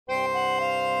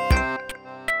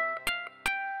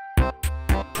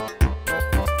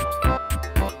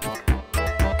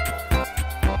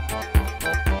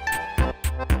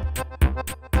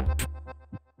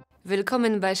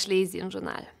Willkommen bei Schlesien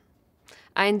Journal.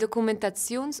 Ein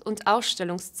Dokumentations- und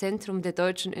Ausstellungszentrum der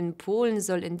Deutschen in Polen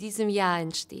soll in diesem Jahr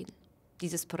entstehen.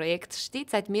 Dieses Projekt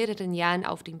steht seit mehreren Jahren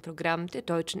auf dem Programm der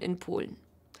Deutschen in Polen.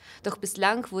 Doch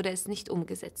bislang wurde es nicht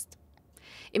umgesetzt.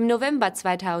 Im November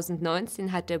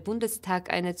 2019 hat der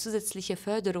Bundestag eine zusätzliche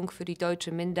Förderung für die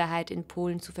deutsche Minderheit in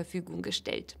Polen zur Verfügung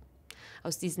gestellt.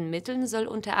 Aus diesen Mitteln soll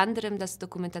unter anderem das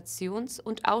Dokumentations-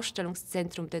 und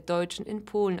Ausstellungszentrum der Deutschen in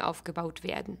Polen aufgebaut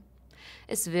werden.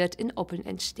 Es wird in Oppeln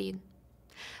entstehen.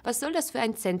 Was soll das für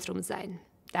ein Zentrum sein?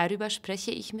 Darüber spreche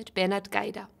ich mit Bernhard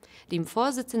Geider, dem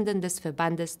Vorsitzenden des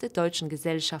Verbandes der deutschen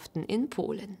Gesellschaften in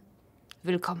Polen.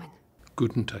 Willkommen.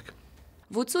 Guten Tag.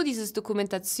 Wozu dieses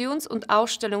Dokumentations- und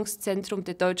Ausstellungszentrum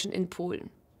der Deutschen in Polen?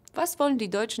 Was wollen die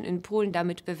Deutschen in Polen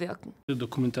damit bewirken? Das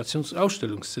Dokumentations- und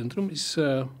Ausstellungszentrum ist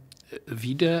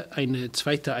wieder eine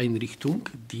zweite Einrichtung,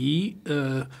 die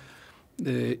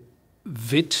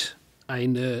wird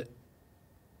eine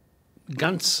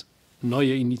ganz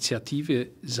neue Initiative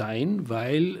sein,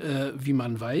 weil, wie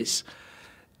man weiß,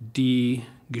 die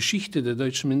Geschichte der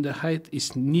deutschen Minderheit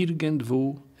ist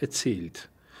nirgendwo erzählt.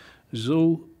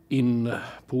 So in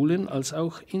Polen als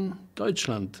auch in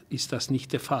Deutschland ist das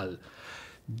nicht der Fall.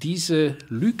 Diese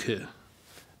Lücke,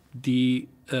 die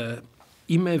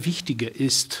immer wichtiger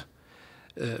ist,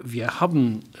 wir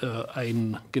haben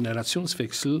einen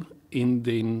Generationswechsel in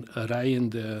den Reihen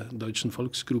der deutschen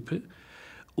Volksgruppe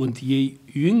und je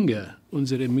jünger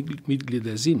unsere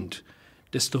Mitglieder sind,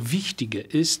 desto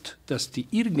wichtiger ist, dass die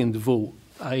irgendwo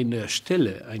eine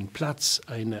Stelle, einen Platz,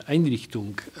 eine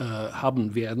Einrichtung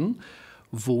haben werden,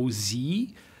 wo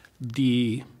sie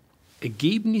die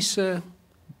Ergebnisse,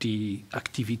 die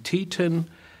Aktivitäten,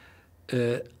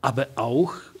 aber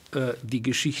auch die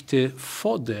Geschichte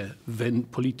vor der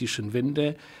politischen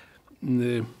Wende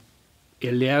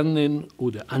erlernen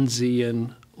oder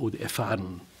ansehen oder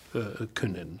erfahren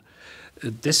können.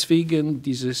 Deswegen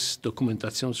dieses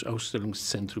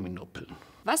Dokumentationsausstellungszentrum in Oppeln.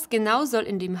 Was genau soll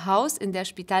in dem Haus in der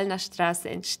Spitalner Straße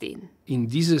entstehen? In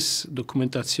dieses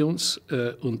Dokumentations-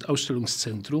 und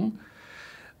Ausstellungszentrum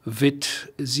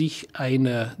wird sich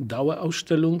eine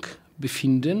Dauerausstellung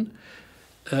befinden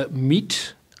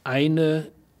mit einer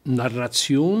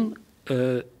Narration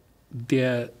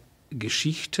der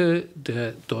Geschichte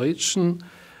der Deutschen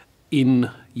im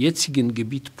jetzigen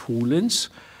Gebiet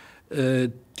Polens,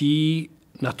 die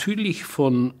natürlich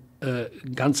von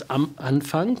ganz am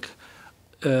Anfang,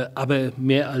 aber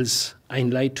mehr als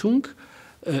Einleitung,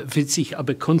 wird sich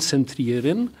aber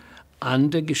konzentrieren an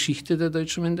der Geschichte der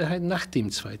deutschen Minderheit nach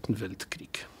dem Zweiten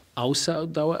Weltkrieg. Außer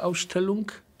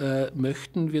Dauerausstellung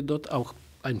möchten wir dort auch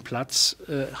einen Platz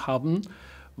haben,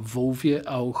 wo wir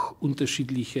auch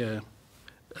unterschiedliche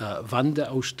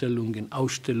Wanderausstellungen,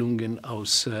 Ausstellungen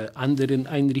aus anderen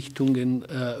Einrichtungen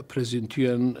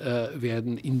präsentieren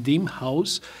werden. In dem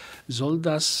Haus soll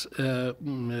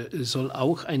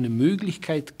auch eine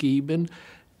Möglichkeit geben,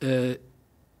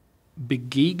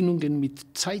 Begegnungen mit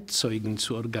Zeitzeugen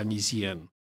zu organisieren.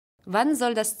 Wann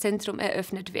soll das Zentrum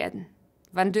eröffnet werden?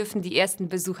 Wann dürfen die ersten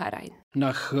Besucher rein?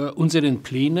 Nach unseren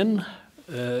Plänen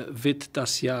wird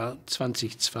das Jahr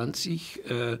 2020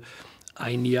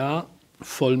 ein Jahr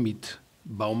voll mit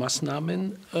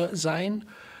Baumaßnahmen sein.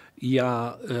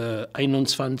 Jahr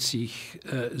 2021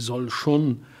 soll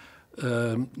schon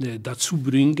dazu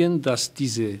bringen, dass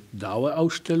diese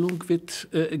Dauerausstellung wird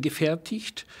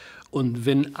gefertigt. Und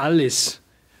wenn alles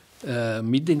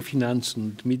mit den Finanzen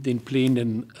und mit den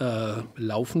Plänen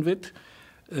laufen wird,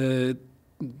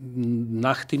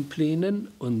 nach den Plänen,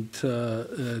 und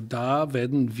da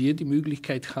werden wir die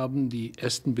Möglichkeit haben, die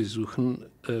ersten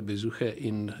Besucher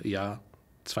im Jahr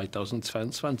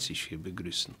 2022 hier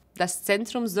begrüßen. Das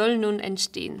Zentrum soll nun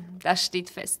entstehen, das steht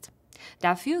fest.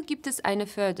 Dafür gibt es eine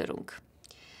Förderung.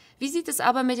 Wie sieht es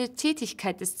aber mit der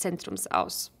Tätigkeit des Zentrums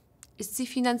aus? Ist sie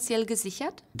finanziell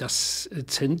gesichert? Das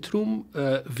Zentrum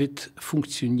wird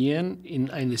funktionieren in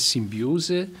einer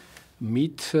Symbiose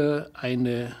mit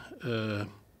einer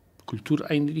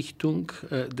Kultureinrichtung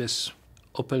des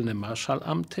Oppelner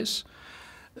Marschalamtes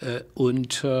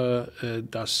und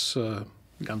das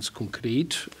ganz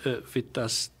konkret wird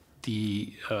das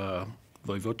die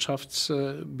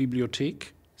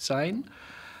Woiwodschaftsbibliothek sein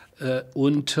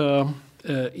und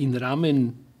im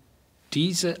Rahmen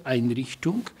dieser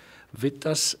Einrichtung wird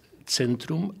das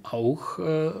Zentrum auch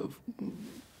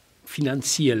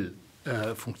finanziell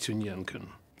funktionieren können.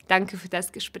 Danke für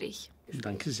das Gespräch.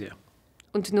 Danke sehr.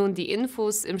 Und nun die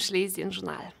Infos im Schlesien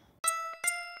Journal.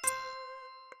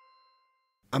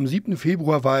 Am 7.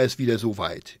 Februar war es wieder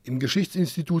soweit. Im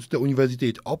Geschichtsinstitut der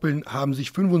Universität Oppeln haben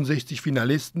sich 65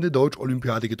 Finalisten der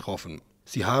Deutsch-Olympiade getroffen.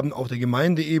 Sie haben auf der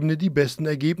Gemeindeebene die besten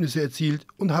Ergebnisse erzielt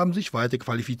und haben sich weiter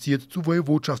qualifiziert zur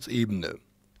Woiwodschaftsebene.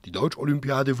 Die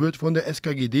Deutsch-Olympiade wird von der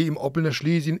SKGD im Oppelner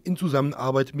Schlesien in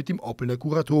Zusammenarbeit mit dem Oppelner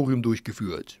Kuratorium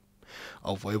durchgeführt.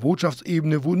 Auf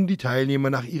Woiwodschaftsebene wurden die Teilnehmer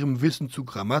nach ihrem Wissen zu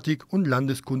Grammatik und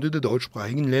Landeskunde der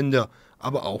deutschsprachigen Länder,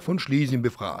 aber auch von Schlesien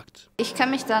befragt. Ich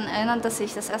kann mich daran erinnern, dass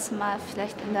ich das erste Mal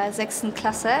vielleicht in der 6.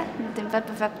 Klasse mit dem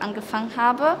Wettbewerb angefangen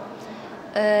habe.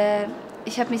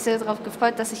 Ich habe mich sehr darauf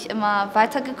gefreut, dass ich immer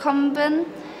weitergekommen bin.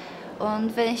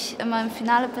 Und wenn ich immer im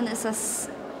Finale bin, ist das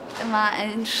immer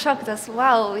ein Schock, dass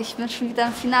wow, ich bin schon wieder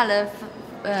im Finale.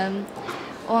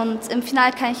 Und im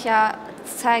Finale kann ich ja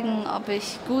zeigen, ob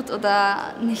ich gut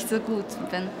oder nicht so gut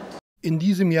bin. In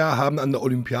diesem Jahr haben an der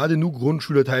Olympiade nur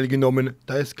Grundschüler teilgenommen,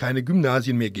 da es keine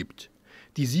Gymnasien mehr gibt.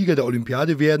 Die Sieger der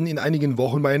Olympiade werden in einigen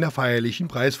Wochen bei einer feierlichen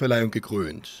Preisverleihung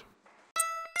gekrönt.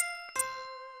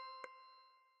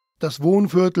 Das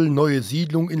Wohnviertel Neue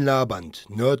Siedlung in Laband,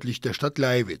 nördlich der Stadt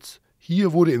Gleiwitz.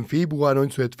 Hier wurde im Februar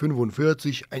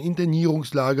 1945 ein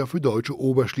Internierungslager für deutsche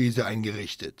Oberschlesier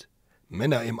eingerichtet.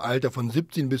 Männer im Alter von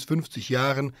 17 bis 50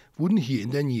 Jahren wurden hier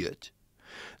interniert.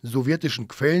 Sowjetischen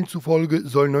Quellen zufolge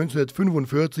sollen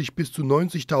 1945 bis zu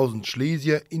 90.000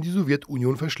 Schlesier in die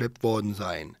Sowjetunion verschleppt worden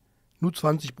sein. Nur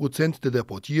 20% der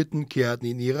Deportierten kehrten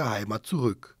in ihre Heimat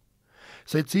zurück.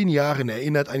 Seit 10 Jahren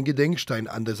erinnert ein Gedenkstein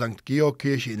an der St.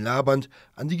 Georg-Kirche in Laband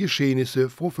an die Geschehnisse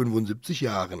vor 75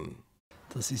 Jahren.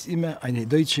 Das ist immer eine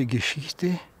deutsche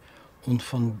Geschichte und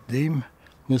von dem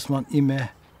muss man immer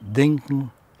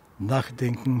denken,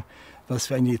 nachdenken, was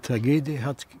für eine Tragödie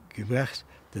hat gebracht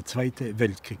der Zweite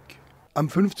Weltkrieg. Am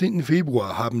 15.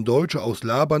 Februar haben Deutsche aus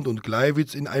Laband und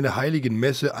Gleiwitz in einer heiligen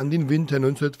Messe an den Winter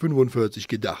 1945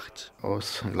 gedacht.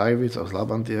 Aus Gleiwitz, aus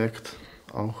Laband direkt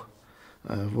auch,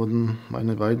 wurden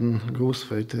meine beiden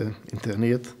Großväter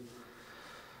interniert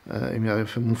im Jahre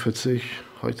 1945.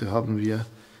 Heute haben wir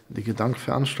die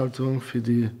Gedenkveranstaltung für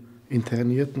die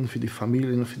Internierten, für die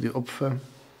Familien, für die Opfer.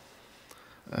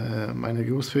 Meine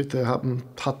Großväter hatten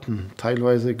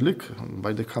teilweise Glück,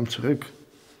 beide kamen zurück.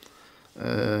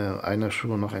 Einer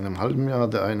schon nach einem halben Jahr,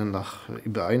 der eine nach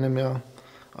über einem Jahr.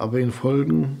 Aber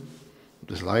infolgen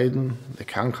des Leiden, der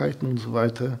Krankheiten und so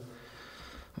weiter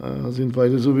sind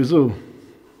beide sowieso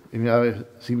im Jahre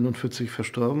 1947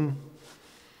 verstorben.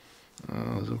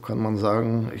 So kann man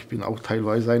sagen, ich bin auch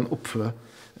teilweise ein Opfer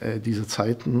dieser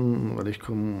Zeiten, weil ich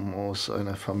komme aus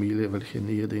einer Familie, welche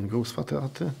Nähe den Großvater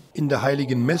hatte. In der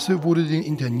Heiligen Messe wurde den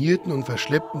Internierten und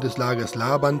Verschleppten des Lagers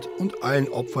Laband und allen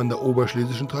Opfern der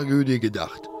oberschlesischen Tragödie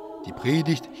gedacht. Die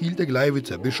Predigt hielt der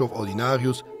Gleiwitzer Bischof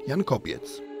Ordinarius Jan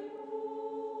Kopjetz.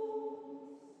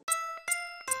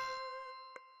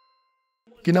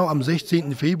 Genau am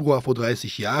 16. Februar vor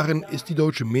 30 Jahren ist die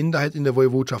deutsche Minderheit in der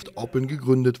Woiwodschaft Oppeln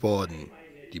gegründet worden.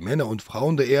 Die Männer und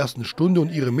Frauen der ersten Stunde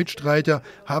und ihre Mitstreiter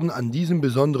haben an diesem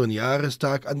besonderen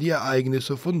Jahrestag an die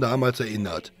Ereignisse von damals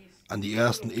erinnert, an die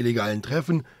ersten illegalen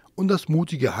Treffen und das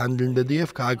mutige Handeln der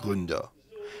DFK-Gründer.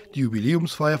 Die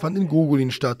Jubiläumsfeier fand in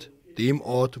Gogolin statt, dem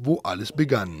Ort, wo alles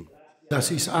begann. Das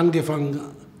ist angefangen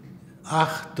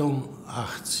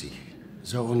 88,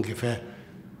 so ungefähr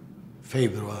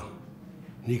Februar,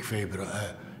 nicht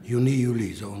Februar, Juni,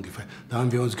 Juli, so ungefähr. Da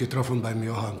haben wir uns getroffen beim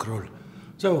Johann Kroll.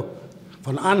 So,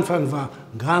 von Anfang war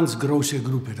eine ganz große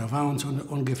Gruppe, da waren uns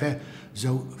ungefähr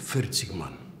so 40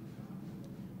 Mann.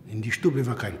 In die Stube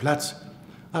war kein Platz,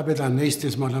 aber dann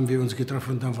nächstes Mal haben wir uns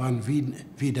getroffen, da waren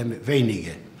wieder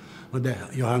wenige. Und der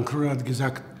Johann Kroll hat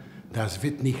gesagt, das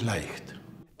wird nicht leicht.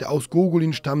 Der aus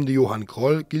Gogolin stammende Johann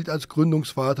Kroll gilt als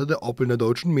Gründungsvater der Oppelner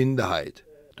deutschen Minderheit.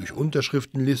 Durch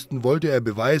Unterschriftenlisten wollte er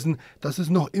beweisen, dass es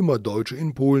noch immer Deutsche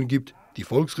in Polen gibt. Die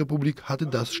Volksrepublik hatte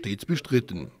das stets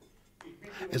bestritten.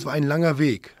 Es war ein langer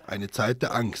Weg, eine Zeit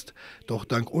der Angst. Doch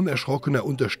dank unerschrockener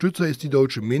Unterstützer ist die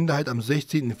deutsche Minderheit am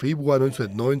 16. Februar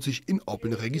 1990 in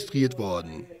Oppeln registriert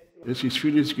worden. Es ist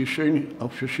vieles geschehen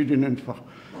auf verschiedenen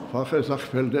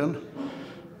Fachfeldern,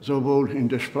 sowohl in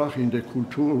der Sprache, in der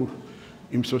Kultur,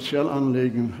 im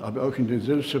Sozialanliegen, aber auch in der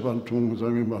Selbstverwaltung,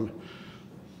 sagen wir mal.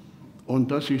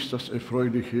 Und das ist das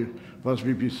Erfreuliche, was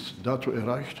wir bis dato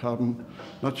erreicht haben.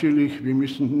 Natürlich, wir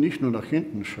müssen nicht nur nach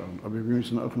hinten schauen, aber wir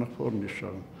müssen auch nach vorne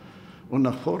schauen. Und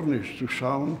nach vorne zu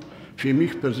schauen, für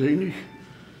mich persönlich,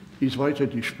 ist weiter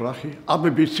die Sprache,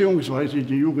 aber beziehungsweise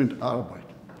die Jugendarbeit.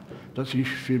 Das ist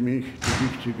für mich die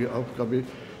wichtige Aufgabe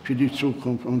für die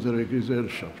Zukunft unserer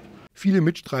Gesellschaft. Viele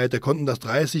Mitstreiter konnten das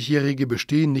 30-jährige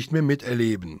Bestehen nicht mehr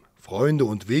miterleben. Freunde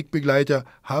und Wegbegleiter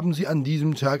haben sie an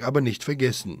diesem Tag aber nicht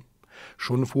vergessen.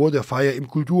 Schon vor der Feier im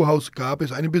Kulturhaus gab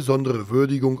es eine besondere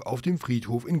Würdigung auf dem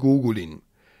Friedhof in Gogolin.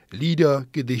 Lieder,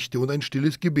 Gedichte und ein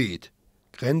stilles Gebet.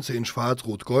 Kränze in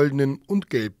schwarz-rot-goldenen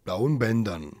und gelb-blauen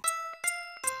Bändern.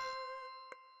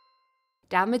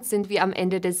 Damit sind wir am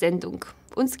Ende der Sendung.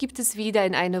 Uns gibt es wieder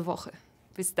in einer Woche.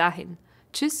 Bis dahin.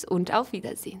 Tschüss und auf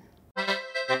Wiedersehen.